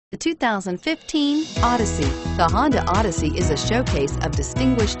The 2015 Odyssey. The Honda Odyssey is a showcase of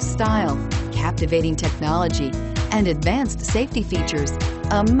distinguished style, captivating technology, and advanced safety features.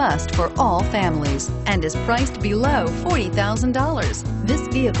 A must for all families and is priced below $40,000. This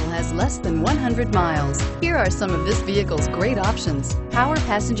vehicle has less than 100 miles. Here are some of this vehicle's great options: power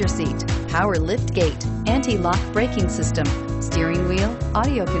passenger seat, power lift gate, anti-lock braking system, steering wheel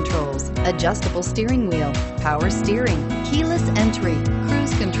audio controls, adjustable steering wheel, power steering, keyless entry,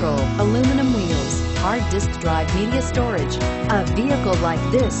 cruise control, aluminum wheels, hard disk drive media storage. A vehicle like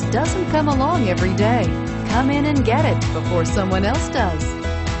this doesn't come along every day. Come in and get it before someone else does.